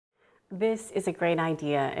This is a great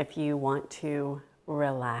idea if you want to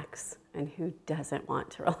relax, and who doesn't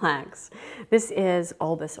want to relax? This is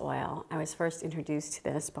Olbas Oil. I was first introduced to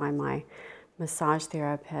this by my massage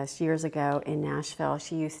therapist years ago in Nashville.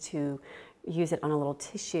 She used to use it on a little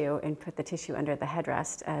tissue and put the tissue under the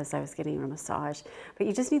headrest as I was getting a massage. But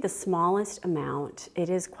you just need the smallest amount. It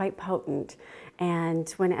is quite potent, and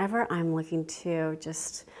whenever I'm looking to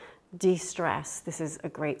just de-stress, this is a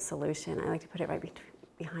great solution. I like to put it right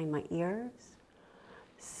behind my ears,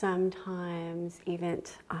 sometimes even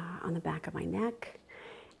on the back of my neck,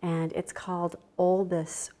 and it's called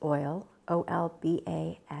Olbas Oil,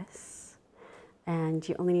 O-L-B-A-S, and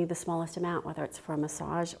you only need the smallest amount, whether it's for a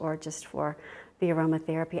massage or just for the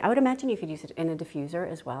aromatherapy. I would imagine you could use it in a diffuser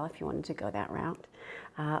as well if you wanted to go that route.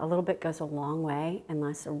 A little bit goes a long way and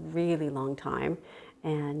lasts a really long time,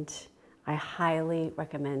 and I highly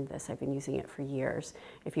recommend this. I've been using it for years.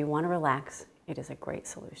 If you want to relax, it is a great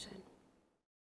solution.